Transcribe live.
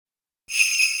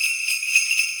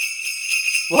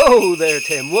Whoa there,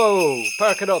 Tim. Whoa.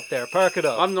 Park it up there. Park it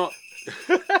up. I'm not...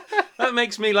 That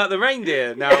makes me like the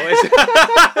reindeer now.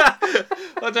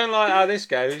 I don't like how this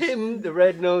goes. Tim, the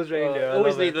red-nosed reindeer. I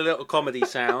always love need it. a little comedy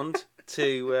sound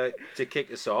to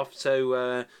kick us off.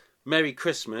 So, Merry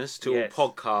Christmas to Yes.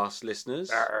 all podcast listeners.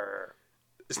 Arr.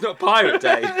 It's not Pirate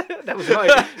Day.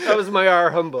 that was my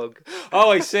R humbug.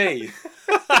 Oh, I see.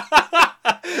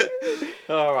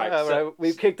 All right. So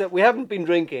We've kicked up. We haven't been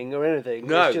drinking or anything.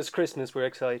 No. It's just Christmas. We're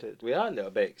excited. we are a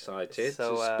little bit excited.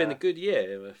 So, It's been a good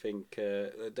year, I think.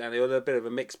 Danny, a bit of a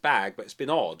mixed bag, but it's been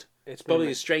odd. It's been Probably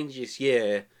the strangest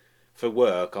year for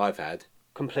work I've had.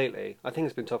 completely. I think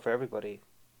it's been tough for everybody.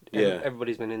 Yeah.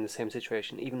 Everybody's been in the same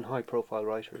situation. Even high-profile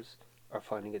writers are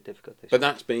finding it difficult this But year.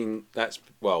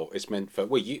 it's meant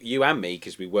for you and me,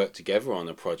 because we work together on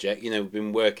a project. You know, we've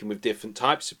been working with different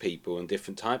types of people and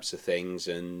different types of things,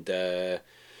 and I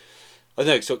don't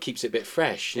know, it sort of keeps it a bit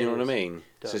fresh. You know what I mean?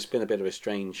 So it's been a bit of a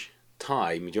strange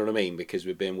time. You know what I mean? Because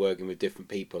we've been working with different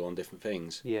people on different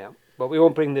things. Yeah, but we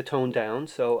won't bring the tone down.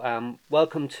 So,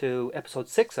 welcome to episode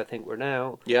 6. I think we're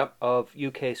now Yep. of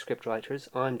UK Scriptwriters.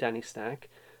 I'm Danny Stack,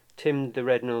 Tim the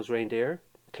Red-Nosed Reindeer,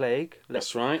 Clegg.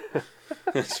 That's right.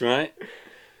 That's right.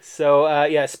 So,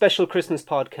 special Christmas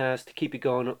podcast to keep you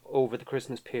going over the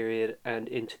Christmas period and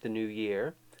into the new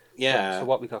year. Yeah. So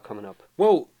what we got coming up?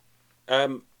 Well,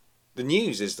 the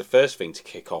news is the first thing to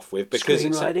kick off with, because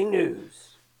Screenwriting news.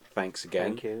 Thanks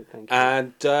again. Thank you.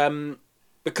 And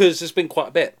because there's been quite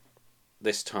a bit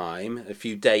this time, a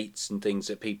few dates and things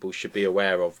that people should be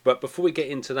aware of. But before we get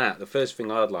into that, the first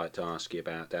thing I'd like to ask you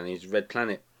about, Danny, is Red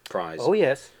Planet Prize. Oh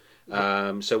yes.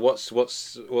 So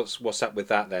what's up with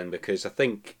that then? Because I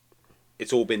think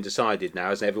it's all been decided now,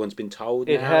 hasn't it? Everyone's been told.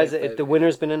 It now, has. if The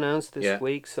winner's been announced this Yeah,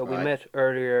 week. So we right. met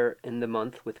earlier in the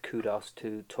month with Kudos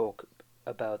to talk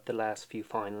about the last few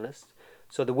finalists.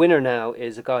 So the winner now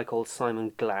is a guy called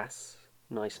Simon Glass,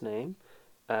 nice name,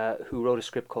 who wrote a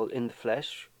script called In the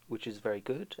Flesh, which is very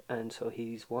good, and so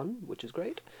he's won, which is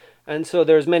great. And so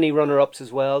there's many runner-ups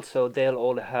as well, so they'll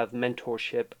all have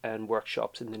mentorship and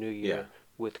workshops in the new year Yeah.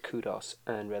 with Kudos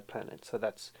and Red Planet. So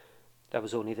that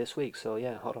was only this week, so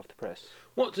yeah, hot off the press.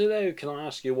 What do they? Can I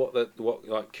ask you what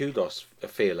like Kudos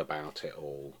feel about it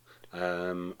all?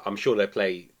 I'm sure they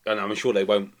play, and I'm sure they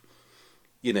won't.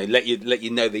 You know, let you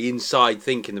know the inside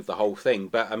thinking of the whole thing.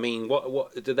 But I mean,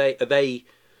 what do they? Are they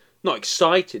not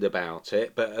excited about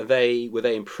it? But were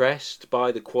they impressed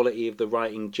by the quality of the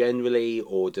writing generally,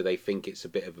 or do they think it's a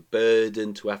bit of a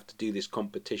burden to have to do this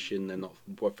competition and not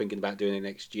thinking about doing it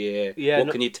next year? Yeah, what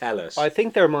can you tell us? I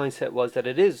think their mindset was that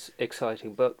it is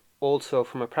exciting, but also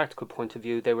from a practical point of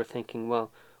view, they were thinking, well,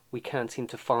 we can't seem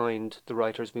to find the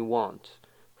writers we want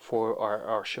for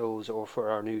our shows or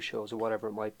for our new shows or whatever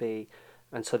it might be.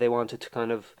 And so they wanted to kind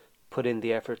of put in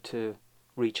the effort to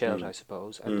reach out, I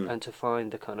suppose, and to find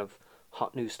the kind of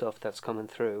hot new stuff that's coming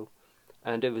through.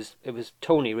 And it was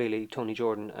Tony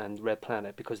Jordan and Red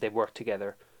Planet, because they've worked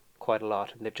together quite a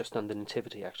lot, and they've just done the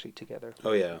Nativity actually together.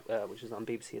 Oh yeah, which is on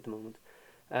BBC at the moment.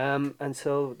 And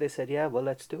so they said, yeah, well,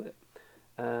 let's do it.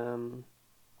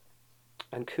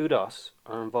 And Kudos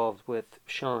are involved with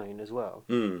Shine as well.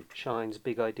 Shine's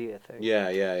big idea thing. Yeah.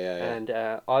 And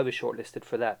I was shortlisted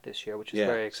for that this year, which is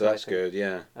very So exciting. that's good.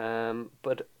 Yeah.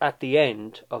 But at the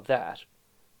end of that,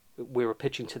 we were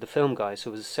pitching to the film guys, so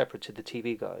it was separate to the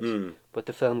TV guys. But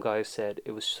the film guys said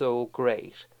it was so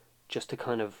great just to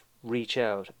kind of reach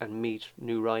out and meet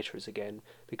new writers again,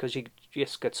 because you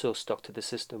just get so stuck to the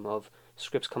system of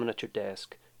scripts coming at your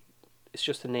desk. It's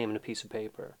just a name and a piece of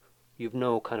paper. You've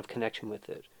no kind of connection with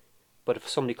it. But if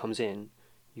somebody comes in,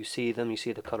 you see them, you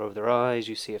see the colour of their eyes,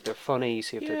 you see if they're funny, you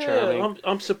see if they're charming.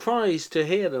 I'm surprised to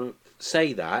hear them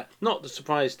say that. Not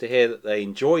surprised to hear that they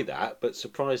enjoy that, but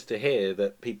surprised to hear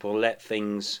that people let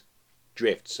things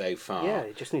drift so far. Yeah,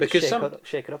 you just need to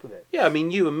shake it up a bit. Yeah, I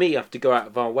mean, you and me have to go out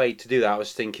of our way to do that. I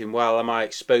was thinking, well, am I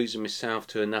exposing myself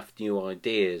to enough new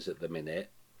ideas at the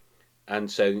minute? And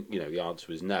so, you know, the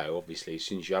answer was no. Obviously, as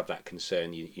soon as you have that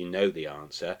concern, you know the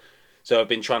answer. So I've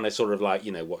been trying to sort of like,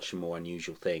 you know, watch some more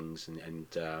unusual things and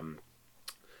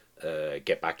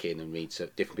get back in and read some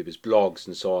different people's blogs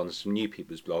and so on, some new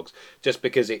people's blogs, just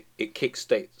because it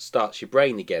starts your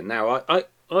brain again. Now,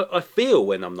 I feel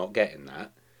when I'm not getting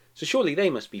that. So surely they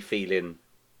must be feeling,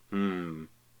 you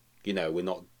know, we're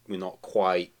not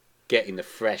quite getting the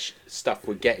fresh stuff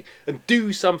we're getting, and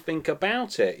do something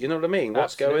about it. You know what I mean?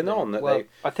 What's Absolutely. going on? Well,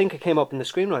 I think it came up in the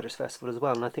Screenwriters Festival as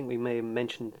well, and I think we may have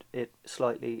mentioned it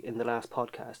slightly in the last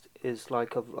podcast. Is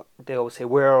like they always say,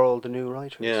 "Where are all the new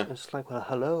writers?" Yeah. And it's like, well,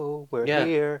 hello, we're Yeah.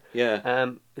 here. Yeah.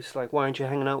 it's like, why aren't you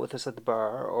hanging out with us at the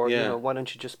bar? Or, Yeah. why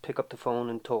don't you just pick up the phone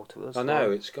and talk to us? I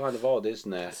know, it's kind of odd,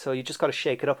 isn't it? So you just got to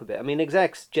shake it up a bit. I mean,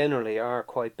 execs generally are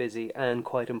quite busy and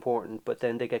quite important, but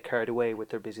then they get carried away with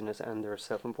their busyness and their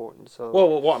self-importance. So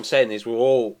Well, what I'm saying is we're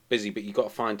all busy, but you've got to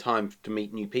find time to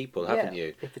meet new people, haven't yeah,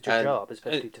 you? if it's your job,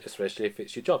 especially if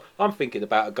it's your job. I'm thinking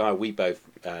about a guy we both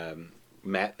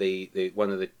met, the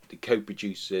one of the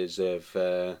co-producers of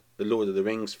the Lord of the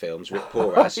Rings films, Rick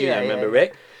Porras. Yeah, Remember yeah.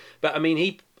 Rick? But I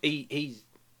mean, he's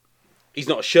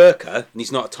not a shirker and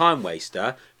he's not a time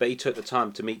waster, but he took the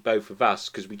time to meet both of us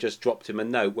because we just dropped him a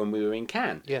note when we were in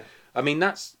Cannes. Yeah. I mean,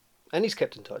 And he's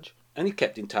kept in touch. And he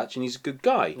kept in touch, and he's a good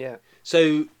guy. Yeah.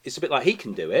 So it's a bit like he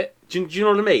can do it. Do you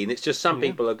know what I mean? It's just some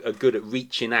people are good at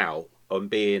reaching out and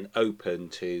being open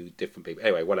to different people.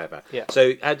 Anyway, whatever. Yeah.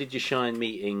 So how did your Shine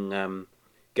meeting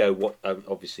go? What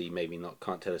obviously maybe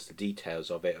can't tell us the details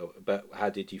of it, but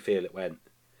how did you feel it went?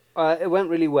 It went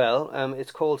really well.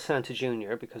 It's called Santa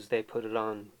Junior because they put it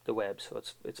on the web, so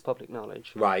it's public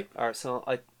knowledge. Right. So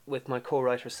with my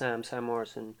co-writer Sam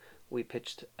Morrison, we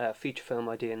pitched a feature film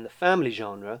idea in the family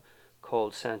genre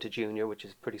called Santa Junior, which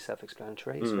is pretty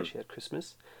self-explanatory, especially at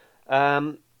Christmas.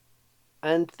 And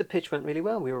the pitch went really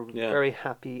well. We were very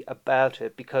happy about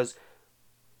it because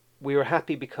we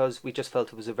just felt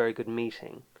it was a very good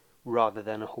meeting rather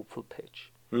than a hopeful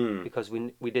pitch. Because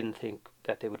we didn't think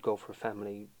that they would go for a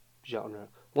family genre.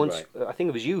 Once I think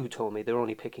it was you who told me they're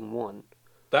only picking one.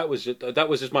 That was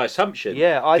just my assumption.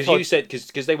 Yeah, I thought you said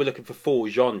because they were looking for 4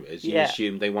 genres. You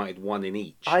assumed they wanted one in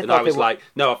each, I and I was like,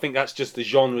 no, I think that's just the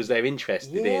genres they're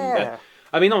interested in. But,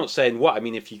 I mean, I'm not saying what. I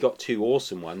mean, if you got 2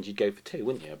 awesome ones, you'd go for 2,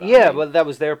 wouldn't you? But, well, that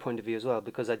was their point of view as well,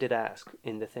 because I did ask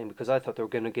in the thing, because I thought they were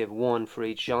going to give one for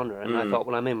each genre, and I thought,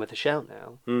 well, I'm in with a shout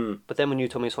now. But then when you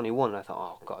told me it's only one, I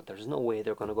thought, oh god, there's no way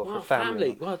they're going to go for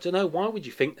family. Well, I don't know. Why would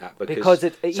you think that? Because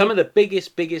some of the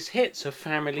biggest hits are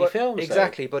family films.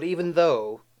 Exactly, but even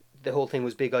though the whole thing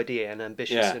was big idea and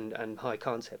ambitious and high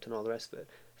concept and all the rest of it,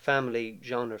 family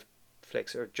genre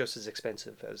flicks are just as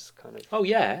expensive as kind of... Oh,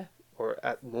 yeah. Or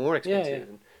more expensive.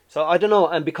 Yeah. So I don't know,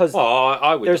 and because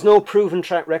there's no proven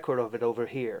track record of it over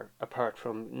here, apart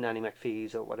from Nanny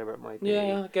McPhee's or whatever it might be.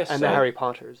 Yeah, I guess and the Harry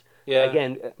Potters. Yeah.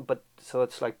 Again, but so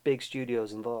it's like big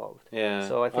studios involved. Yeah.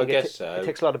 So I think it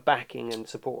takes a lot of backing and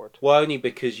support. Well, only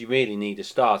because you really need a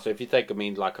star. So if you think, I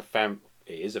mean, like it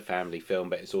is a family film,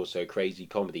 but it's also a crazy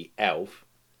comedy, Elf.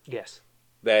 Yes.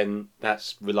 Then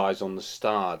that relies on the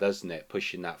star, doesn't it?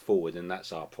 Pushing that forward, and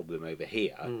that's our problem over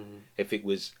here. If it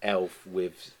was Elf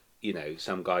with,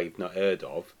 some guy you've not heard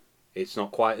of, it's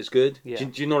not quite as good. Yeah. Do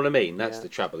you know what I mean? That's the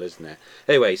trouble, isn't it?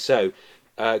 Anyway, so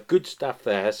good stuff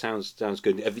there. Sounds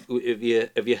good. Have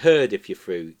you heard if you're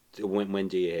through? When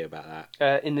do you hear about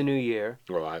that? In the new year.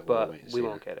 All right, but we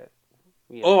won't get it.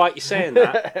 Yeah. All right, you're saying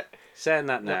that. Saying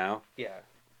that now. Yeah.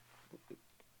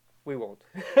 We won't.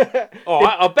 Oh,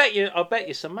 I'll bet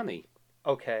you some money.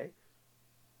 Okay.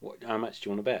 How much do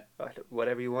you want to bet?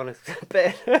 Whatever you want to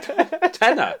bet.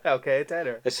 Tenner. Okay,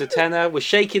 tenner. It's a tenner. We're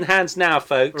shaking hands now,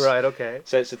 folks. Right, okay.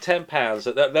 So it's a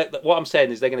 £10. What I'm saying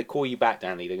is they're going to call you back,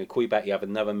 Danny. They're going to call you back. You have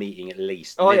another meeting at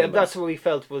least. Oh, minimum. Yeah, that's what we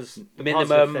felt was the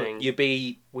minimum thing. You'd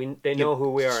be. They know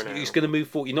who we are now. It's going to move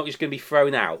forward. You're not just going to be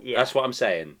thrown out. Yeah. That's what I'm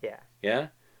saying. Yeah. Yeah?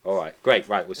 All right, great.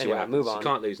 Right, we'll see Anyway, what happens. move on. You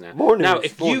can't lose now. More news. Now,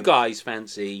 if you guys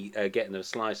fancy getting a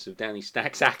slice of Danny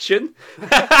Stack's action,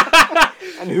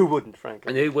 and who wouldn't,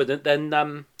 frankly,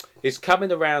 then it's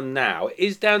coming around now. It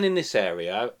is down in this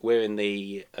area. We're in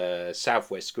the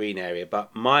southwest Screen area,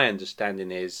 but my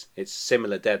understanding is it's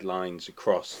similar deadlines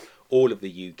across all of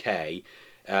the UK.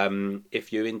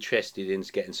 If you're interested in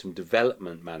getting some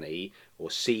development money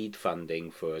or seed funding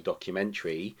for a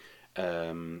documentary,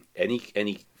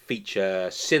 any feature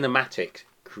cinematic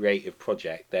creative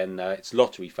project, then it's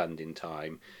lottery funding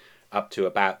time, up to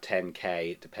about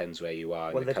 10k. It depends where you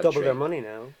are in the country. Well, they've doubled their money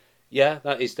now. Yeah,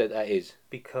 that is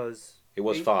because it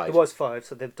was 5. It was 5,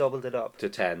 so they've doubled it up to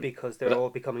 10 because they're all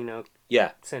becoming now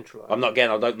centralised.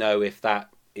 I don't know if that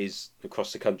is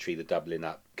across the country, the doubling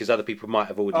up, because other people might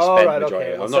have already spent the majority.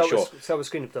 Okay. Well, I'm not sure. So we're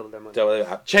Screen have doubled their money.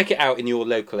 Check it out in your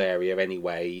local area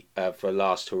anyway for a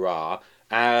last hurrah.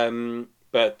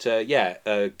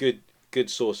 Good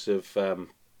source of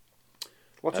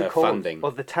what's it called? Funding.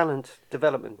 Of the talent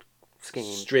development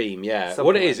scheme. Stream, yeah. Something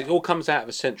What it is, like it all comes out of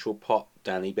a central pot,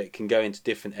 Danny, but it can go into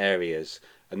different areas.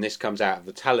 And this comes out of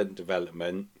the talent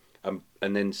development, and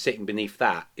then sitting beneath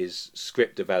that is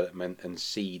script development and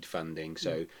seed funding.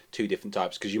 So 2 different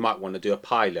types, because you might want to do a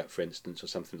pilot, for instance, or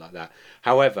something like that.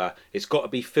 However, it's got to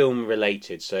be film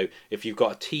related. So if you've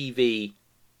got a TV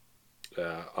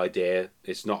idea,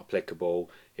 it's not applicable.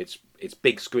 It's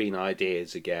big screen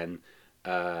ideas again.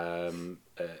 and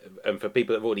for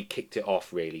people that have already kicked it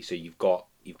off, really. So you've got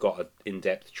an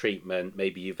in-depth treatment.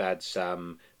 Maybe you've had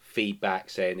some feedback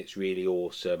saying it's really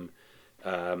awesome.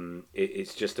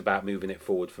 It's just about moving it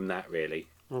forward from that, really.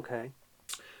 Okay.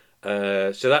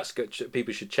 So that's good.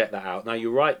 People should check that out. Now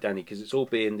you're right, Danny, because it's all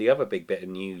being the other big bit of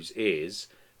news is,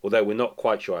 although we're not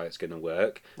quite sure how it's going to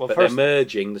work, Well, but first, they're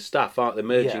merging the stuff, aren't they?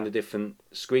 Merging Yeah. the different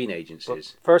screen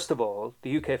agencies. but first of all,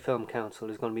 the UK Film Council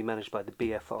is going to be managed by the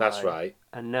BFI. That's right.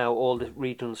 And now all the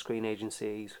regional screen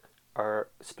agencies are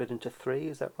split into three.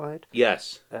 Is that right?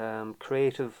 Yes.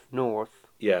 Creative North,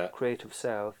 Yeah. Creative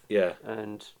South, Yeah.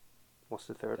 and what's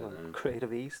the third one? know.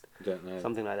 Creative East, Don't know.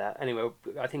 something like that. Anyway,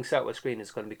 I think Southwest Screen is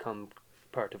going to become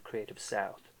part of Creative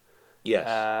South.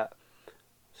 Yes.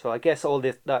 So I guess all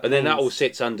this that and then that means all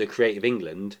sits under Creative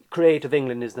England. Creative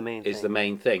England is the main Is thing. the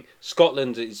main thing.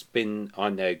 Scotland has been, I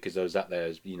know because I was up there,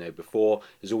 as you know, before,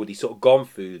 has already sort of gone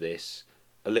through this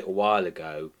a little while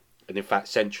ago, and in fact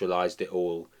centralised it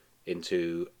all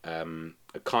into a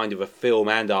kind of a film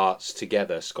and arts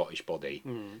together Scottish body.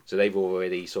 So they've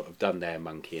already sort of done their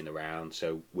monkeying around,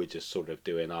 so we're just sort of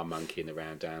doing our monkeying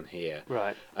around down here.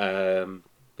 Right.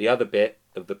 The other bit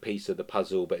of the piece of the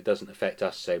puzzle, but it doesn't affect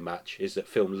us so much, is that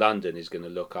Film London is going to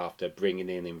look after bringing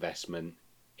in investment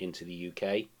into the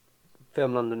UK.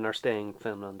 Film London are staying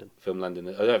Film London. Film London,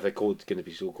 I don't know if they're going to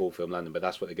be still called Film London, but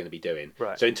that's what they're going to be doing.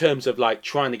 Right. So in terms of like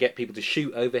trying to get people to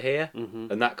shoot over here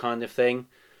and that kind of thing,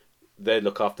 they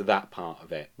look after that part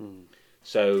of it.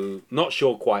 So not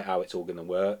sure quite how it's all going to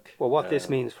work. Well, what this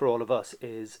means for all of us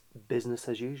is business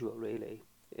as usual, really,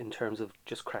 in terms of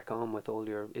just crack on with all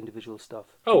your individual stuff.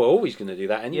 Oh, we're always going to do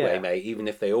that anyway, Yeah. mate. Even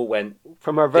if they all went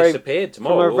From our disappeared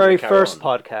tomorrow. From our we'll very carry first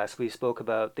on. podcast, we spoke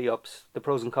about the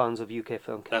pros and cons of UK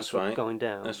Film That's Council right. going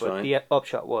down. That's but right. the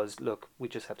upshot was, look, we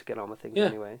just have to get on with things Yeah.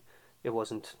 anyway. It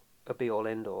wasn't a be all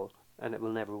end all, and it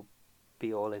will never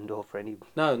be all end all for any.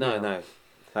 No.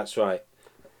 That's right.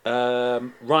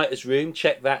 Writers' Room,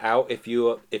 check that out if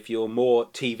you're more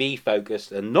TV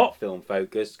focused and not film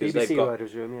focused, because BBC they've got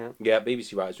Writers' Room, yeah,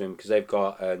 BBC Writers' Room, because they've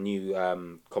got a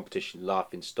new competition,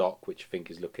 Laughing Stock, which I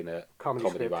think is looking at comedy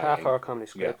script, writing. half-hour comedy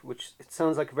script, which it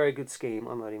sounds like a very good scheme.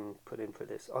 I might even put in for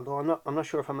this, although I'm not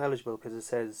sure if I'm eligible because it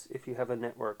says if you have a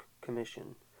network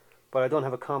commission, but I don't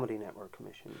have a comedy network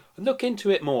commission. Look into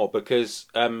it more, because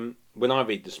when I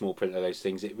read the small print of those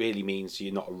things, it really means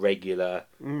you're not a regular.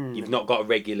 You've not got a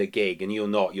regular gig, and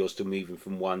you're still moving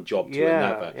from one job to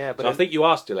another. Yeah, but so I think you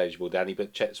are still eligible, Danny.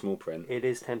 But check the small print. It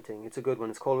is tempting. It's a good one.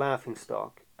 It's called Laughing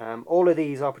Stock. All of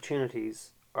these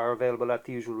opportunities are available at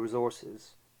the usual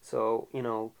resources. So,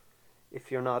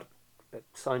 if you're not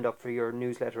signed up for your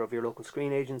newsletter of your local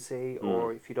screen agency,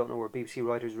 or if you don't know where BBC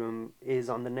Writers' Room is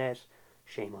on the net,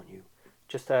 shame on you.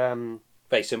 Just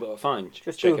Very simple to find.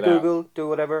 just check do it out. Google, do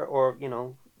whatever, or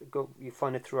go. You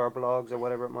find it through our blogs or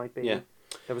whatever it might be. Yeah.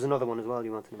 There was another one as well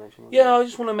you wanted to mention. wasn't Yeah, there? I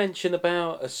just want to mention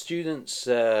about a students'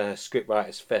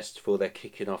 scriptwriters festival they're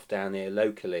kicking off down here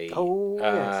locally. Oh,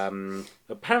 yes.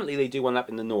 Apparently they do one up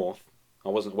in the north. I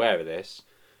wasn't aware of this.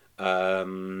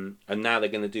 And now they're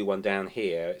going to do one down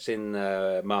here. It's in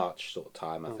March sort of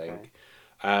time, I think.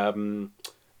 And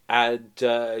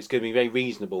it's going to be very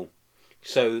reasonable.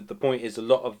 So the point is, a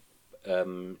lot of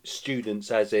students,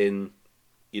 as in,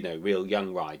 real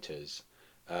young writers,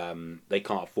 they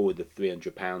can't afford the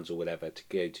 £300 or whatever to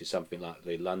go to something like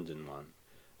the London one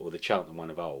or the Cheltenham one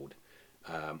of old,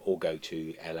 or go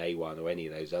to LA one or any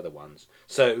of those other ones.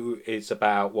 So it's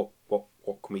about what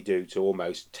can we do to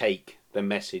almost take the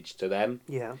message to them.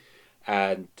 Yeah.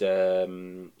 And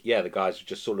the guys have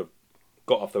just sort of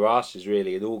got off their asses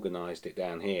really and organised it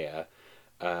down here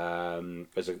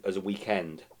as a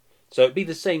weekend. So it'd be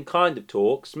the same kind of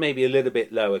talks, maybe a little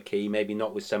bit lower key, maybe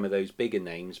not with some of those bigger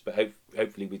names, but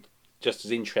hopefully with just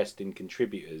as interesting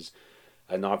contributors.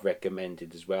 And I've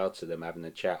recommended as well to them, having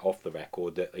a chat off the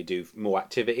record, that they do more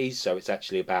activities. So it's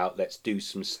actually about, let's do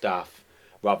some stuff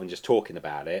rather than just talking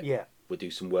about it. Yeah. We'll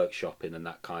do some workshopping and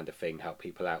that kind of thing, help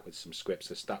people out with some scripts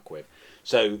they're stuck with.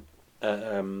 So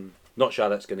not sure how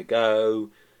that's going to go,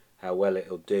 how well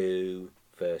it'll do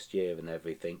first year and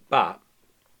everything, but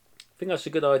I think that's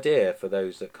a good idea for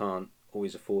those that can't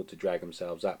always afford to drag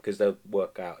themselves up, because they'll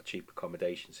work out a cheap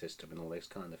accommodation system and all those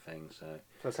kind of things. So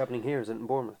What's happening here? Is it in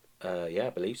Bournemouth? yeah, I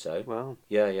believe so. Wow.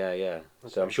 Yeah. Okay.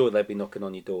 So I'm sure they'll be knocking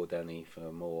on your door, Danny,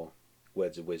 for more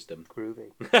words of wisdom.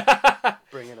 Groovy.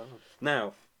 Bring it on.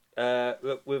 Now,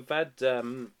 look, we've had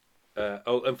and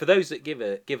for those that give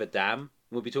a damn,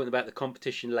 we'll be talking about the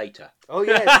competition later. Oh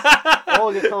yes,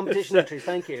 all your competition entries.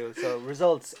 Thank you. So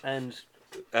results and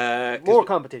More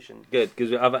competition. Good,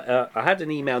 because I had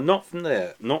an email not from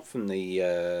the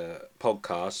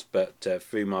podcast, but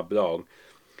through my blog,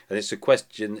 and it's a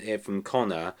question here from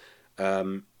Connor.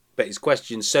 But his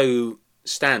question's so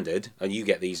standard, and you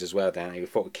get these as well, Danny. We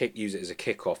thought we'd use it as a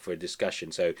kick-off for a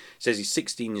discussion. So it says he's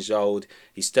 16 years old.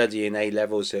 He's studying A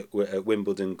levels at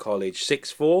Wimbledon College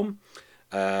sixth form.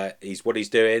 What he's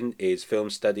doing is film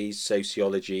studies,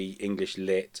 sociology, English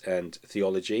lit, and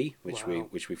theology, which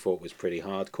we thought was pretty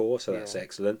hardcore. So that's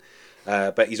excellent.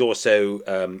 But he's also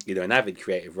an avid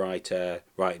creative writer,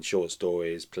 writing short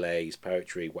stories, plays,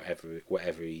 poetry,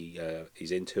 whatever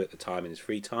he's into at the time in his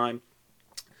free time.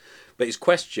 But his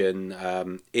question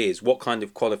is, what kind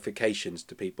of qualifications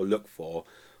do people look for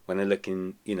when they're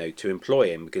looking, to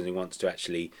employ him, because he wants to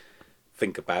actually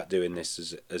think about doing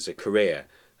this as a career.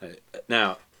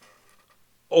 Now,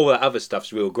 all that other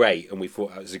stuff's real great, and we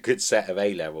thought it was a good set of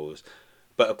A levels.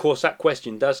 But of course, that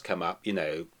question does come up.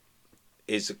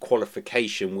 Is a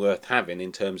qualification worth having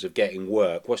in terms of getting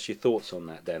work? What's your thoughts on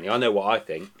that, Danny? I know what I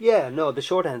think. Yeah, no. The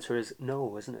short answer is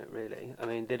no, isn't it? Really, I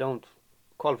mean,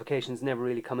 qualifications never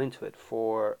really come into it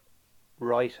for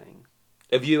writing.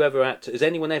 Have you ever has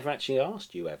anyone ever actually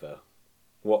asked you ever?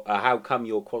 How come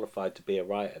you're qualified to be a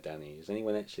writer, Danny? Has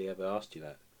anyone actually ever asked you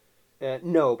that?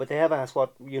 No, but they have asked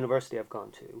what university I've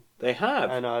gone to. They have?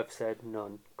 And I've said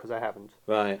none, because I haven't.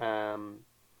 Right.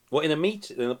 What, in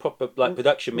a proper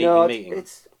production meeting?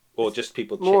 It's or just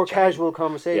people more chit-chatting? Casual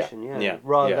conversation,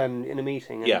 rather than in a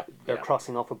meeting and they're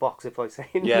crossing off a box if I say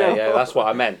no. Yeah, that's what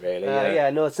I meant, really.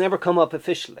 No, it's never come up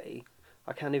officially.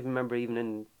 I can't even remember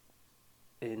even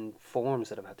in forms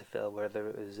that I've had to fill whether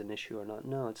it was an issue or not.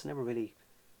 No, it's never really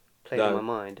played in my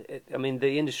mind.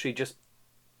 The industry just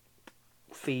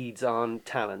feeds on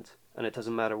talent, and it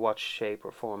doesn't matter what shape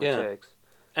or form it takes.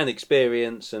 And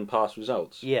experience and past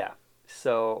results. Yeah.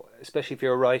 So, especially if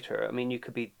you're a writer, you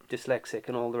could be dyslexic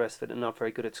and all the rest of it and not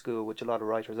very good at school, which a lot of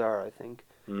writers are, I think.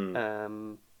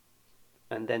 And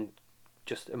then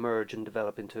just emerge and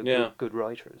develop into good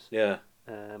writers. Yeah.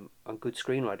 And good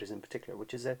screenwriters in particular,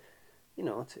 which is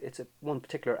it's a one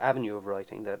particular avenue of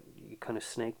writing that you kind of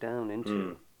snake down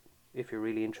into if you're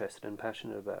really interested and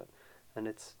passionate about. And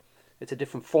it's a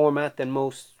different format than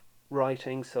most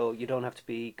writing, so you don't have to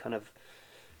be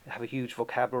have a huge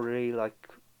vocabulary like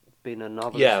being a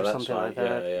novelist or something like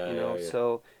that.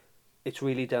 So it's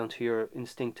really down to your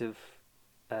instinctive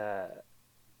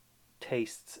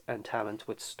tastes and talent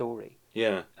with story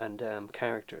and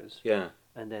characters,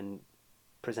 and then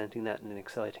presenting that in an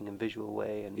exciting and visual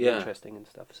way and interesting and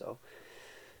stuff. So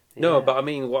no, but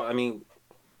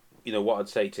what I'd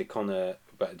say to Connor,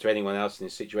 but to anyone else in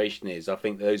this situation, is I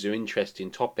think those are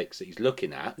interesting topics that he's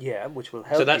looking at. Yeah, which will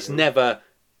help. So that's never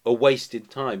a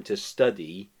wasted time to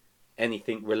study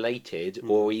anything related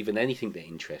or even anything that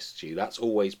interests you. That's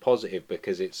always positive,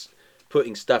 because it's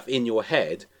putting stuff in your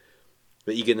head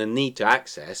that you're going to need to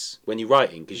access when you're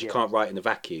writing, because you can't write in a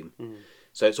vacuum.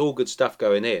 So it's all good stuff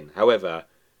going in. However,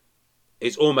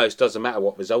 it almost doesn't matter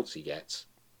what results he gets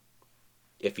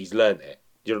if he's learnt it.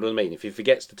 Do you know what I mean? If he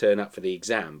forgets to turn up for the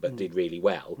exam but did really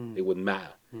well, it wouldn't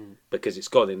matter, because it's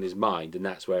got in his mind, and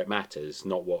that's where it matters,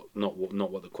 not what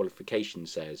the qualification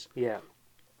says. Yeah.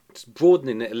 It's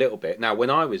broadening it a little bit. Now, when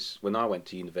I went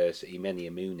to university many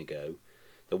a moon ago,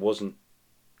 there wasn't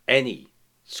any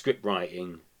script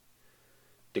writing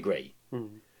degree.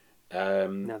 Now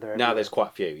there's quite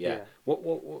a few. Yeah.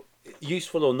 What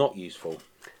useful or not useful?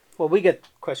 Well, we get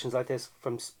questions like this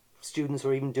from students who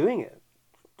are even doing it,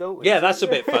 don't we? Yeah, that's a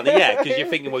bit funny. Yeah, because you're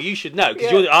thinking, well, you should know,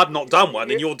 because I've not done one,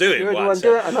 and you're doing one.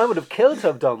 And I would have killed to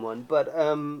have done one, but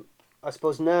I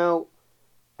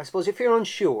suppose if you're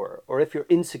unsure or if you're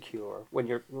insecure when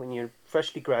you're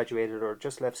freshly graduated or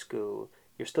just left school,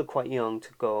 you're still quite young to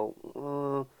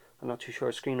go, I'm not too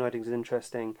sure, screenwriting is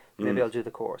interesting, maybe I'll do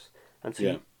the course. And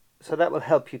so that will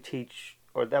help you teach,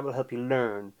 or that will help you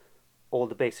learn all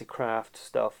the basic craft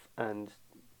stuff and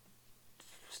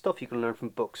stuff you can learn from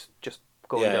books, just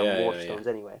going down waterstones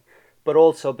anyway. But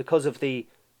also, because of the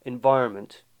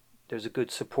environment, there's a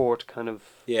good support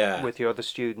with your other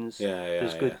students.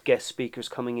 There's good guest speakers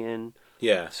coming in.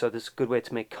 So there's a good way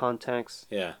to make contacts.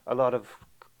 A lot of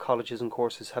colleges and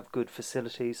courses have good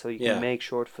facilities, so you can make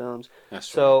short films.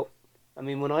 That's right.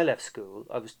 When I left school,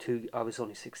 I was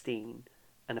only 16,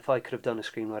 and if I could have done a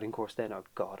screenwriting course then, oh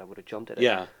God, I would have jumped at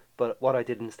it. But what I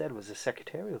did instead was a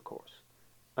secretarial course,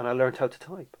 and I learned how to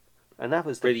type, and that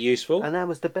was really useful. And that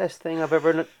was the best thing I've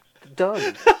ever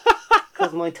done,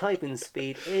 because my typing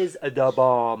speed is the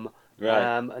bomb.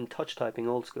 Right. And touch typing,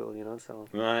 old school, So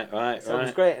Right. So it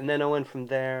was great, and then I went from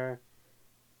there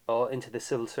into the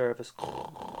civil service.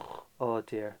 Oh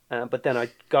dear. But then I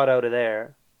got out of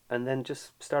there and then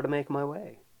just started making my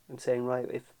way and saying, right,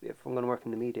 if I'm going to work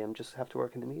in the media, I'm just have to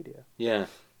work in the media. Yeah.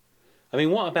 I mean,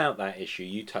 what about that issue?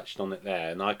 You touched on it there,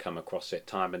 and I come across it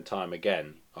time and time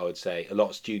again. I would say a lot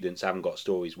of students haven't got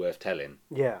stories worth telling.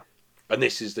 Yeah. And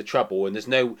this is the trouble. And there's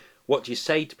no... What do you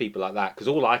say to people like that? Because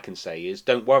all I can say is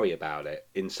don't worry about it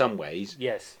in some ways.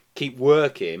 Yes. Keep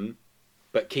working,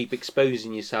 but keep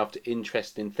exposing yourself to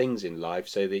interesting things in life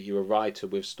so that you're a writer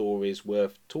with stories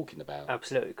worth talking about.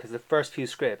 Absolutely, because the first few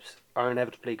scripts are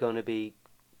inevitably going to be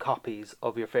copies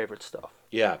of your favourite stuff.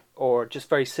 Yeah. Or just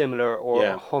very similar, or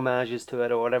homages to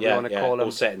it, or whatever you want to call them.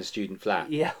 Or set in a student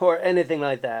flat. Yeah, or anything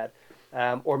like that.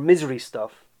 Or misery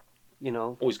stuff, you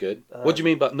know. Always good. What do you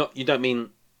mean? But not? You don't mean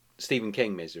Stephen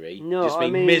King misery? No, you just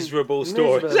mean miserable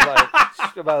stories.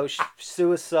 About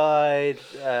suicide,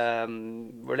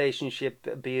 relationship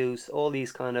abuse, all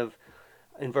these kind of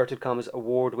inverted commas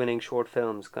award-winning short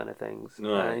films kind of things.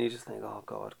 Right. And you just think, oh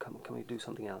God, can we do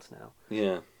something else now?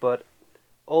 Yeah. But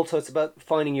also it's about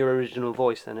finding your original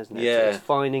voice then, isn't it? Yeah. So it's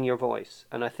finding your voice.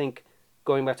 And I think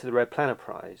going back to the Red Planet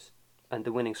Prize and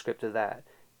the winning script of that,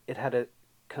 it had a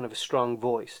kind of a strong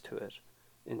voice to it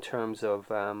in terms of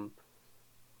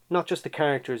not just the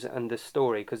characters and the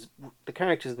story, because the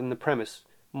characters and the premise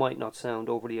might not sound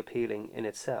overly appealing in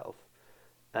itself,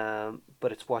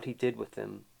 but it's what he did with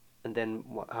them, and then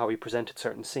how he presented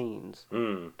certain scenes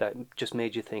that just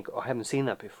made you think, oh, I haven't seen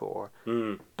that before.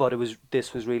 But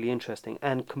this was really interesting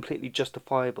and completely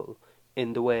justifiable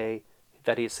in the way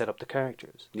that he had set up the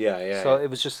characters. So it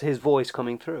was just his voice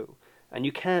coming through, and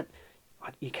you can't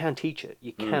teach it.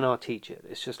 You cannot teach it.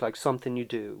 It's just like something you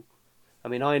do. I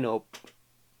mean, I know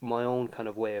my own kind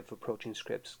of way of approaching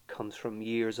scripts comes from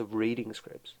years of reading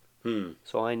scripts.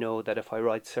 So I know that if I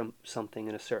write something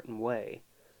in a certain way,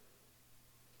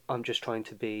 I'm just trying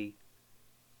to be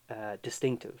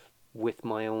distinctive with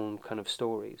my own kind of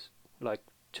stories, like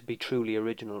to be truly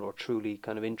original or truly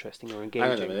kind of interesting or engaging.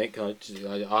 Hang on a minute, can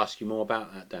I ask you more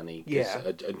about that, Danny?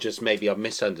 Yeah. Just maybe I've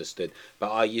misunderstood,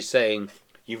 but are you saying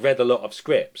you've read a lot of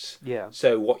scripts? Yeah.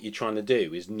 So what you're trying to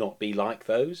do is not be like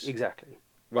those? Exactly.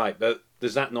 Right, but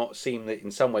does that not seem that in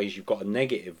some ways you've got a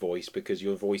negative voice because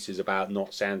your voice is about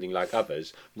not sounding like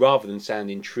others, rather than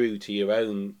sounding true to your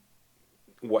own,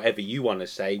 whatever you want to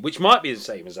say, which might be the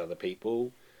same as other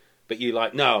people, but you're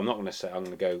like, no, I'm not going to say, I'm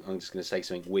just going to say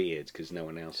something weird because no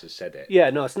one else has said it. Yeah,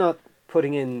 no, it's not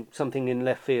putting in something in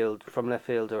from left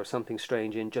field or something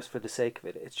strange in just for the sake of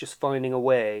it. It's just finding a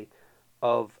way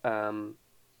of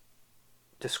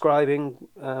describing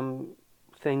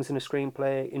things in a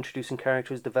screenplay, introducing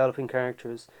characters, developing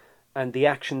characters, and the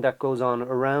action that goes on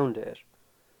around it.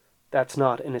 That's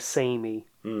not in a samey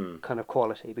kind of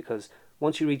quality, because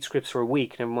once you read scripts for a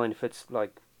week, never mind if it's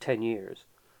like 10 years,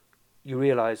 you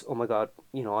realise, oh my God,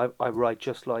 you know, I write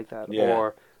just like that. Yeah.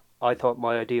 Or I thought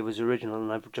my idea was original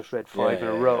and I've just read five in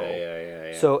a row.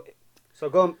 Yeah. So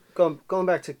going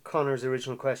back to Connor's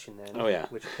original question then. Oh yeah.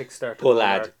 Which kickstarted.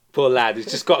 Poor lad. He's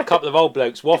just got a couple of old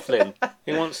blokes waffling.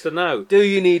 He wants to know. Do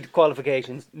you need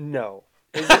qualifications? No.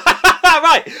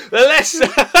 Right. Let's.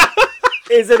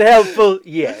 Is it helpful?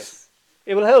 Yes.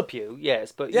 It will help you.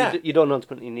 Yes, but Yeah. you don't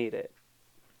ultimately need it.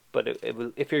 But it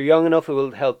will. If you're young enough, it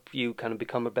will help you kind of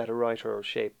become a better writer or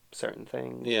shape certain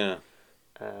things. Yeah.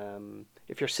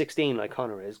 If you're 16 like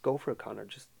Connor is, go for it, Connor.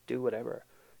 Just do whatever.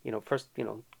 First,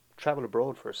 travel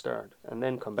abroad for a start, and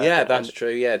then come back. Yeah, that's true.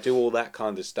 Yeah, do all that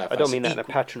kind of stuff. I don't mean that in a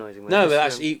patronising way. No, but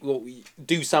that's equal.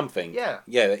 Do something. Yeah.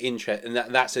 Yeah, interest, and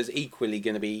that's as equally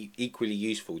going to be equally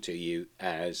useful to you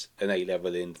as an A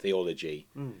level in theology.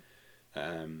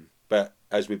 But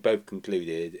as we've both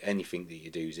concluded, anything that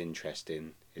you do is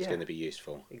interesting. Is going to be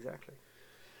useful. Exactly.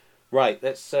 Right.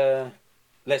 Let's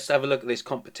have a look at this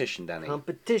competition, Danny.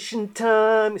 Competition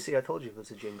time. You see, I told you it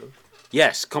was a jingle.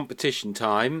 Yes, competition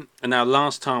time. And now,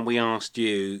 last time we asked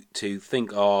you to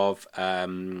think of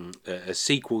a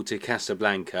sequel to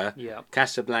Casablanca. Yeah.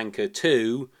 Casablanca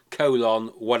 2,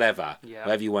 whatever. Yeah.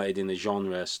 Whatever you wanted in the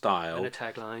genre style. And a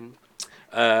tagline.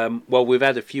 Well, we've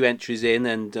had a few entries in,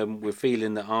 and we're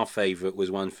feeling that our favourite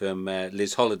was one from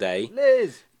Liz Holiday.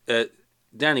 Liz!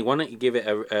 Danny, why don't you give it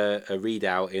a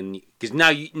readout because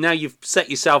now you've set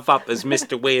yourself up as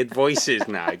Mr. Weird Voices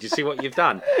now. Do you see what you've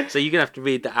done? So you're gonna have to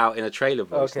read that out in a trailer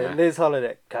voice. Okay, now. Liz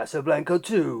Holiday. Casablanca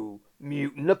 2,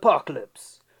 Mutant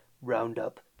Apocalypse. Round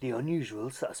up the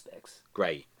unusual suspects.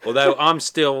 Great. Although I'm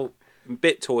still a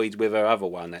bit toyed with her other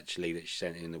one actually that she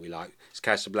sent in that we like. It's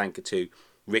Casablanca 2.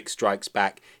 Rick Strikes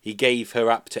Back. He gave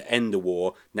her up to end the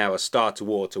war. Now a start a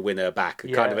war to win her back.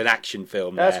 Kind of an action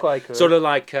film. That's there. quite cool. Sort of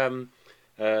like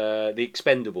The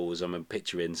Expendables. I'm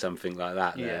picturing something like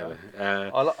that. Yeah.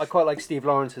 There. I quite like Steve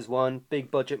Lawrence's one,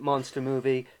 big budget monster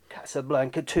movie,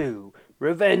 Casablanca 2,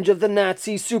 Revenge of the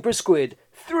Nazi Super Squid,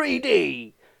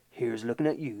 3D. Here's looking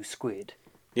at you, Squid.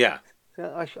 Yeah.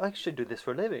 I should do this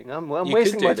for a living. I'm You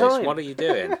wasting could do my this. time. What are you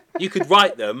doing? You could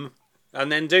write them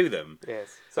and then do them.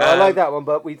 Yes. So I like that one,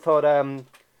 but we thought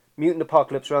Mutant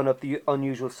Apocalypse Roundup the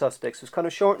Unusual Suspects was kind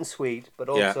of short and sweet, but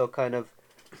also kind of...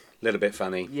 A little bit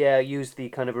funny. Yeah, used the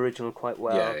kind of original quite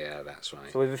well. Yeah, that's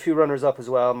right. So we have a few runners up as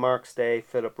well. Mark Stay,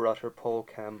 Philip Rutter, Paul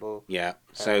Campbell. Yeah.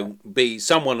 So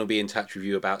someone will be in touch with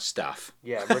you about stuff.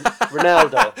 Yeah,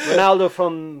 Ronaldo. Ronaldo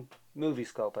from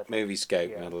Moviescope, I think. Moviescope.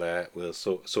 Yeah. We'll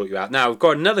sort you out. Now we've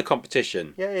got another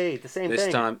competition. Yay, the same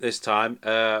thing. This time,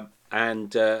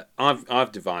 and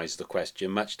I've devised the question,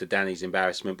 much to Danny's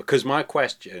embarrassment, because my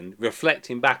question,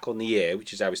 reflecting back on the year,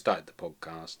 which is how we started the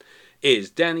podcast,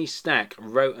 is Danny Stack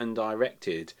wrote and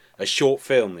directed a short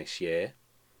film this year,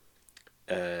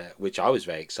 which I was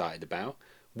very excited about.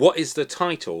 What is the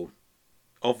title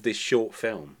of this short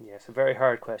film? Yes, a very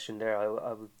hard question there. I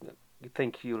would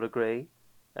think you'll agree.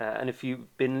 And if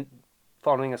you've been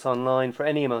following us online for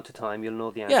any amount of time, you'll know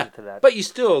the answer to that. But you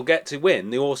still get to win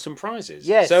the awesome prizes.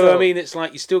 Yes. So I mean, it's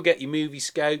like you still get your movie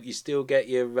scope, you still get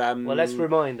your well, let's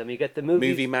remind them. You get the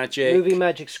movie magic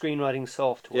screenwriting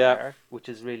software, which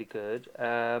is really good.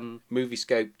 Movie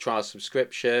scope trial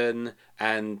subscription,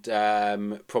 and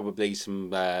probably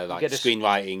some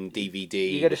screenwriting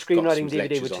DVD. You get a screenwriting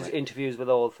DVD, which is interviews with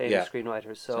all famous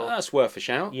screenwriters. So that's worth a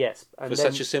shout. Yes, for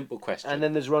such a simple question. And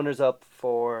then there's runners up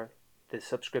for the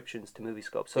subscriptions to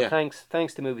Moviescope. So thanks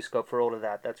to Moviescope for all of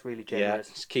that. That's really generous.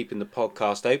 Yeah, it's keeping the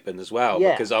podcast open as well,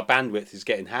 because our bandwidth is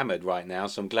getting hammered right now.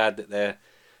 So I'm glad that they're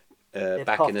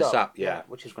backing us up. Yeah,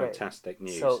 which is fantastic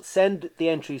news. So send the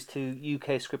entries to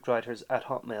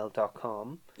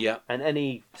ukscriptwriters@hotmail.com. Yeah. And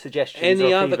any suggestions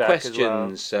any or other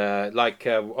questions?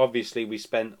 Obviously we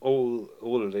spent all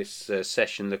of this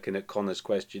session looking at Connor's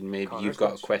question. Maybe you've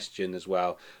got a question as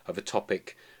well of a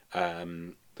topic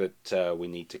that we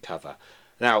need to cover.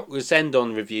 Now, let's end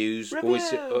on reviews.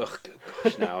 Gosh,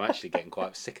 now I'm actually getting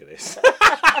quite sick of this.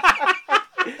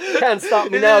 Can't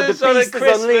stop me now. The beast is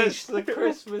unleashed. The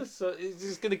Christmas is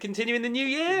this going to continue in the new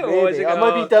year, Maybe. or is it I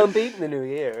might be downbeat in the new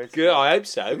year. Good, I hope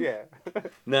so. Yeah.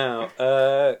 Now,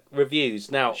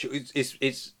 reviews. Now,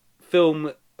 it's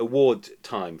film award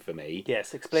time for me.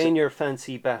 Yes, explain your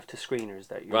fancy BAFTA screeners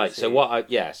that you right. See.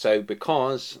 So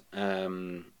because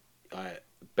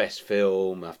best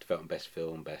film, I have to vote on best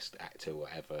film, best actor,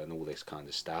 whatever, and all this kind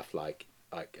of stuff. Like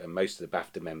most of the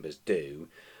BAFTA members do.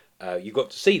 You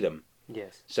got to see them.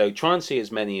 Yes. So try and see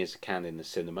as many as you can in the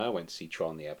cinema. I went to see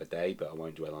Tron the other day, but I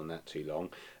won't dwell on that too long.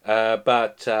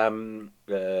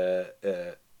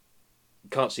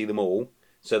 Can't see them all.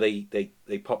 So they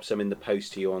pop some in the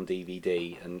post to you on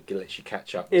DVD and lets you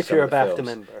catch up. If you're a BAFTA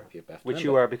member, which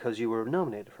you are because you were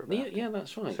nominated for a BAFTA. Yeah,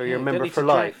 that's right. So you're a member for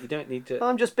life. You don't need to.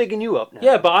 I'm just bigging you up now.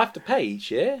 Yeah, but I have to pay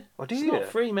each year. Oh, do it's you? Not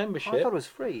free membership. Oh, I thought it was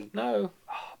free. No.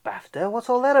 Oh, BAFTA. What's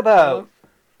all that about?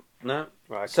 No.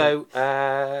 Right. So,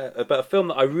 but a film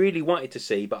that I really wanted to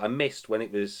see, but I missed when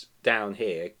it was down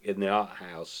here in the Art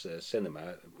House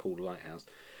cinema, Paul Lighthouse.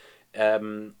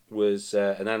 Was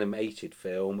an animated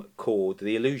film called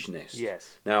The Illusionist.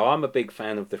 Yes. Now, I'm a big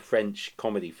fan of the French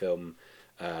comedy film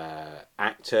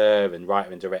actor and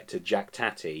writer and director Jacques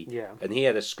Tati. Yeah. And he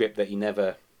had a script that he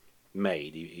never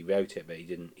made. He wrote it, but he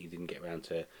didn't get around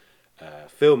to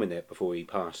filming it before he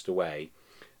passed away.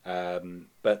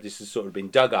 But this has sort of been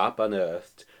dug up,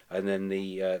 unearthed, and then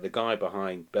the guy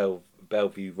behind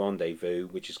Bellevue Rendezvous,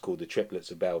 which is called The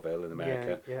Triplets of Belleville in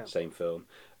America, same film.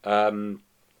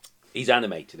 He's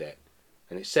animated it,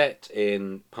 and it's set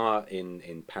in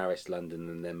Paris, London,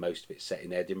 and then most of it's set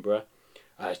in Edinburgh.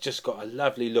 It's just got a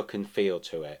lovely look and feel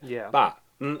to it. Yeah. But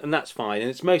and that's fine, and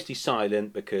it's mostly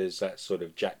silent because that's sort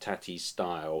of Jack Tati's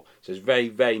style. So it's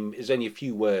there's only a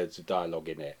few words of dialogue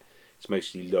in it. It's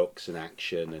mostly looks and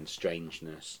action and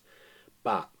strangeness,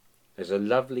 but there's a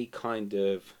lovely kind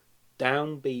of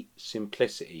downbeat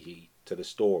simplicity to the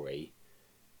story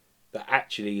that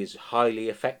actually is highly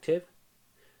effective.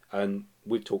 And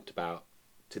we've talked about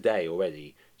today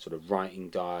already, sort of writing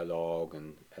dialogue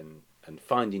and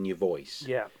finding your voice.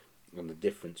 Yeah. And the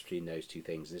difference between those two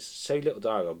things. There's so little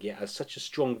dialogue, yet has such a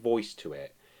strong voice to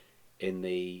it in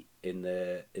the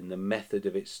method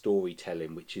of its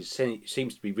storytelling, which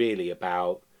seems to be really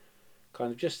about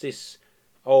kind of just this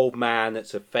old man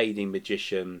that's a fading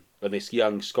magician and this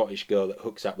young Scottish girl that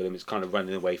hooks up with him is kind of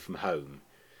running away from home.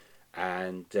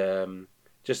 And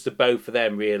just the both of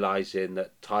them realising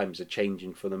that times are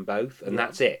changing for them both, and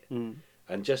that's it. Mm.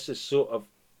 And just as sort of,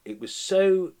 it was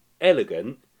so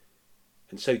elegant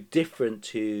and so different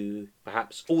to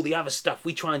perhaps all the other stuff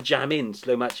we try and jam in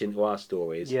so much into our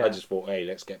stories. Yeah. I just thought, hey,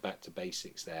 let's get back to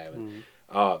basics there. And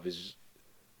it was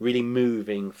really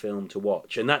moving film to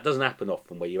watch, and that doesn't happen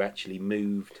often where you're actually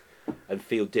moved and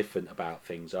feel different about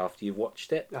things after you've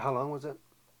watched it. How long was it?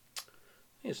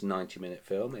 It's a 90-minute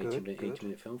film,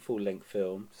 80-minute film, full-length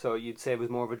film. So you'd say it was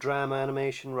more of a drama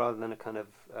animation rather than a kind of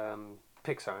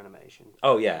Pixar animation?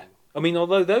 Oh, yeah. I mean,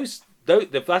 although those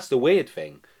that's the weird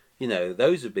thing. You know,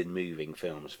 those have been moving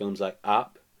films. Films like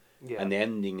Up and the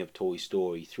ending of Toy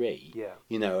Story 3,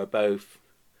 you know, are both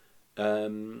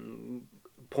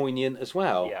poignant as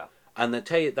well. Yeah. And I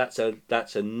tell you, that's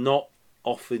a not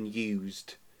often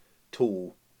used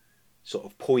tool, sort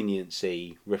of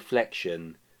poignancy,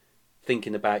 reflection,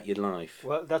 thinking about your life.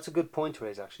 Well, that's a good point to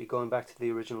raise, actually, going back to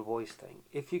the original voice thing.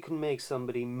 If you can make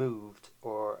somebody moved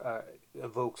or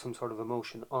evoke some sort of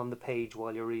emotion on the page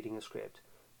while you're reading a script,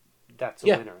 that's a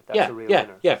winner. That's a real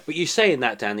winner. Yeah, but you're saying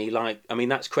that, Danny, like, I mean,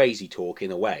 that's crazy talk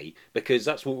in a way, because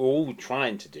that's what we're all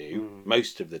trying to do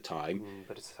most of the time.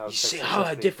 But it's how you see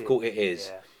how difficult it is.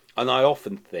 Yeah. And I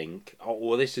often think,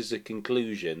 well, this is a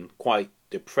conclusion, quite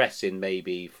depressing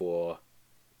maybe for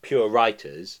pure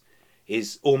writers,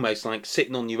 is almost like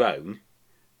sitting on your own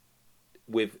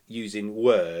with using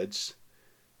words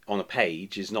on a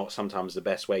page is not sometimes the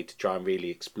best way to try and really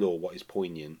explore what is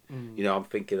poignant. You know, I'm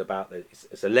thinking about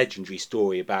it's a legendary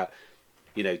story about,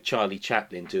 you know, Charlie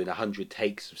Chaplin doing 100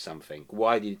 takes of something.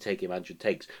 Why did it take him 100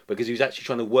 takes? Because he was actually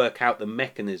trying to work out the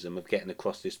mechanism of getting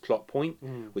across this plot point,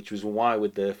 which was why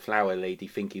would the flower lady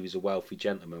think he was a wealthy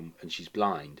gentleman and she's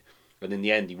blind? And in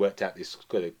the end, he worked out this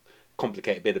kind of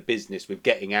complicated bit of business with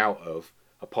getting out of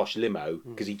a posh limo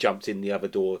because he jumped in the other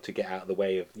door to get out of the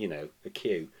way of, you know, a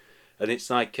queue. And it's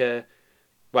like,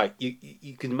 right,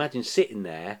 you can imagine sitting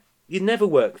there, you'd never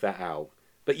work that out.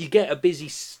 But you get a busy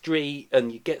street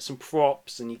and you get some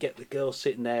props and you get the girl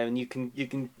sitting there and you can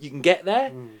get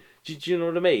there. Do you know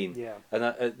what I mean? Yeah.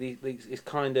 And it's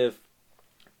kind of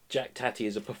Jack Tatty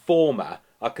as a performer.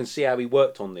 I can see how he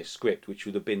worked on this script, which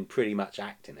would have been pretty much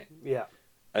acting it. Yeah.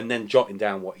 And then jotting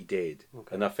down what he did.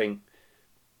 Okay. And I think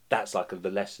that's like the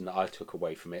lesson that I took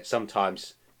away from it.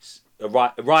 Sometimes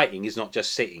writing is not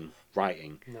just sitting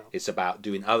writing. No. It's about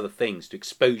doing other things to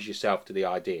expose yourself to the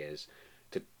ideas,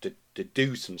 to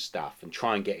do some stuff and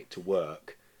try and get it to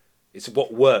work. It's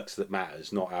what works that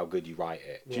matters, not how good you write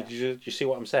it. Yeah. Do you see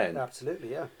what I'm saying?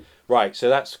 Absolutely, yeah. Right, so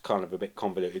that's kind of a bit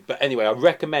convoluted. But anyway, I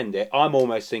recommend it. I'm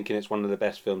almost thinking it's one of the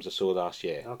best films I saw last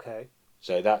year. Okay.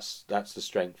 So that's the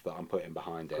strength that I'm putting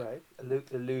behind it.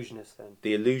 Great. Illusionist, then.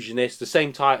 The Illusionist, the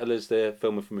same title as the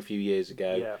film from a few years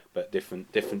ago, but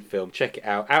different film. Check it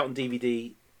out on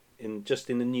DVD in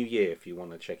the new year if you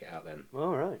want to check it out then.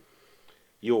 All right.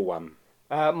 Your one.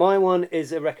 My one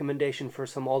is a recommendation for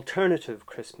some alternative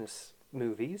Christmas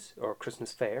movies or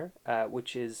Christmas fare,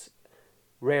 which is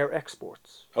Rare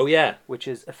Exports. Oh yeah. Which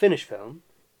is a Finnish film,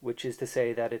 which is to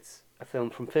say that it's a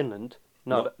film from Finland.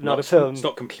 Not a film. It's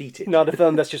not completed. Not a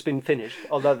film that's just been finished,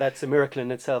 although that's a miracle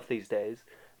in itself these days.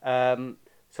 So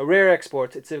Rare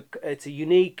Exports, it's a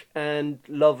unique and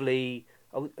lovely.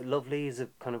 Lovely is a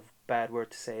kind of bad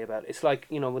word to say about it. It's like,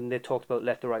 you know, when they talked about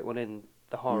Let the Right One In,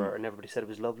 the horror, and everybody said it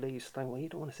was lovely. It's like, well, you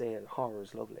don't want to say horror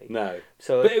is lovely. No.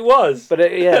 So, but it was. But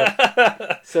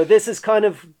yeah. So this is kind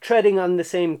of treading on the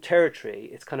same territory.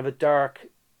 It's kind of a dark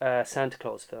Santa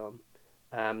Claus film.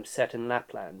 Set in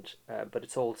Lapland, but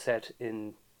it's all set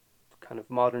in kind of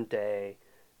modern day,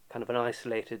 kind of an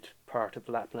isolated part of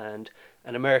Lapland,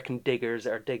 and American diggers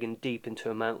are digging deep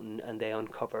into a mountain and they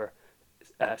uncover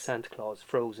Santa Claus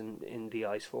frozen in the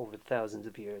ice for over thousands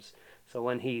of years. So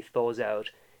when he thaws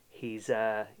out, he's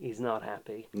not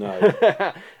happy.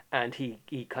 No. And he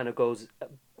kind of goes,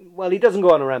 well, he doesn't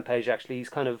go on a rampage actually, he's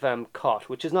kind of caught,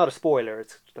 which is not a spoiler,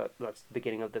 that's the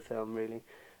beginning of the film really.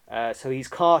 So he's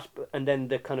caught, and then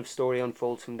the kind of story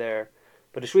unfolds from there.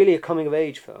 But it's really a coming of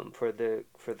age film for the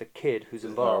kid who's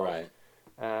involved.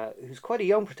 All right. Who's quite a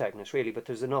young protagonist, really, but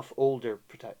there's enough older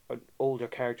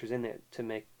characters in it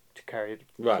to carry it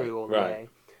through all the way,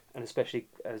 and especially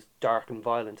as dark and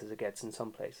violent as it gets in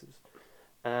some places.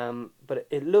 But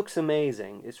it looks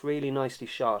amazing. It's really nicely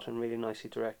shot and really nicely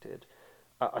directed.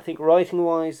 I think writing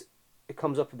wise, it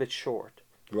comes up a bit short.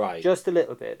 Right. Just a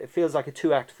little bit. It feels like a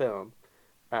 2-act film.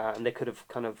 And they could have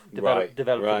kind of developed it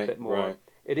a bit more. Right.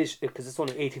 It is, because it's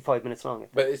only 85 minutes long.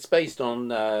 But it's based on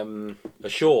a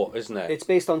short, isn't it? It's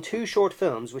based on 2 short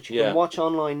films, which you can watch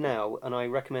online now, and I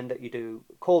recommend that you do,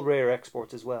 called Rare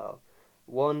Exports as well.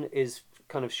 One is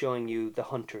kind of showing you the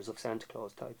hunters of Santa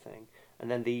Claus type thing, and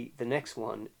then the next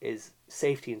one is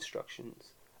safety instructions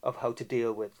of how to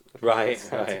deal with Right,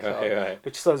 Santa right, Claus, right, right.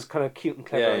 which sounds kind of cute and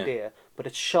clever Yeah. idea, but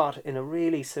it's shot in a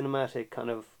really cinematic kind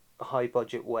of high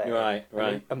budget way. Right,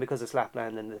 right. And because it's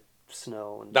Lapland and the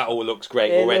snow and That all looks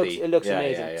great it already. looks Yeah,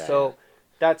 amazing. yeah, yeah, So yeah.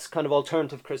 that's kind of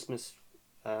alternative Christmas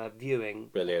viewing,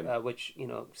 Brilliant. which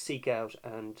seek out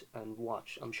and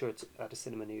watch. I'm sure it's at a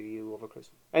cinema near you over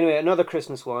Christmas. Anyway, another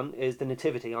Christmas one is The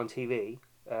Nativity on TV,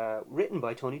 written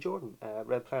by Tony Jordan,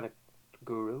 Red Planet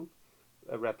guru,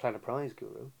 a Red Planet Prize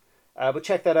guru. But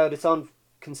check that out. It's on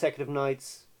consecutive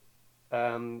nights.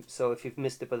 So if you've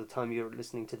missed it by the time you're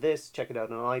listening to this, check it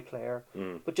out on iPlayer.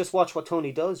 But just watch what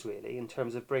Tony does really in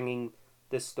terms of bringing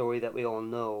this story that we all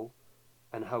know,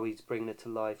 and how he's bringing it to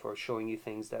life or showing you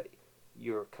things that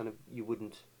you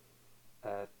wouldn't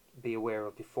be aware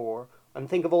of before. And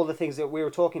think of all the things that we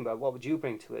were talking about. What would you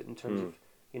bring to it in terms of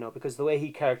because the way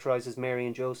he characterizes Mary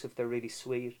and Joseph, they're really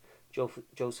sweet.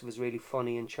 Joseph is really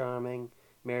funny and charming.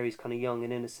 Mary's kind of young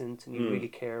and innocent, and you really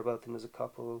care about them as a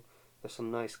couple. There's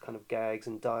some nice kind of gags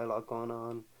and dialogue going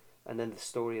on, and then the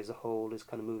story as a whole is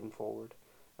kind of moving forward,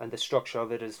 and the structure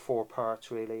of it is 4 parts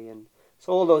really, and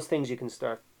so all those things you can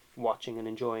start watching and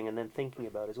enjoying, and then thinking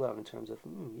about as well in terms of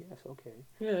yes, okay,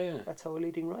 Yeah. that's how a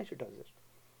leading writer does it.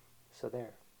 So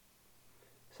there.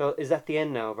 So is that the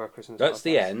end now of our Christmas? That's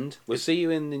the podcast? end. We'll see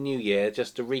you in the new year.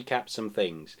 Just to recap some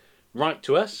things. Write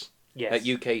to us Yes. at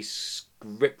UK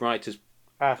Scriptwriters.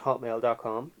 At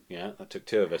hotmail.com. Yeah, that took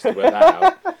 2 of us to work that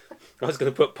out. I was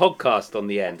going to put podcast on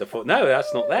the end. I thought, no,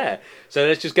 that's not there. So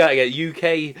let's just go again.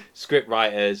 UK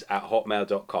Scriptwriters at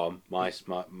hotmail.com. My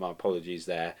apologies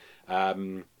there.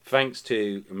 Thanks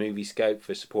to Moviescope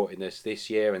for supporting us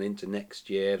this year and into next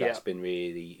year. That's been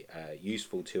really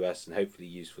useful to us, and hopefully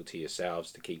useful to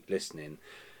yourselves to keep listening.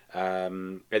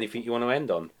 Anything you want to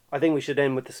end on? I think we should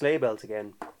end with the sleigh bells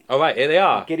again. All right, here they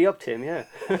are. Giddy up, Tim, yeah.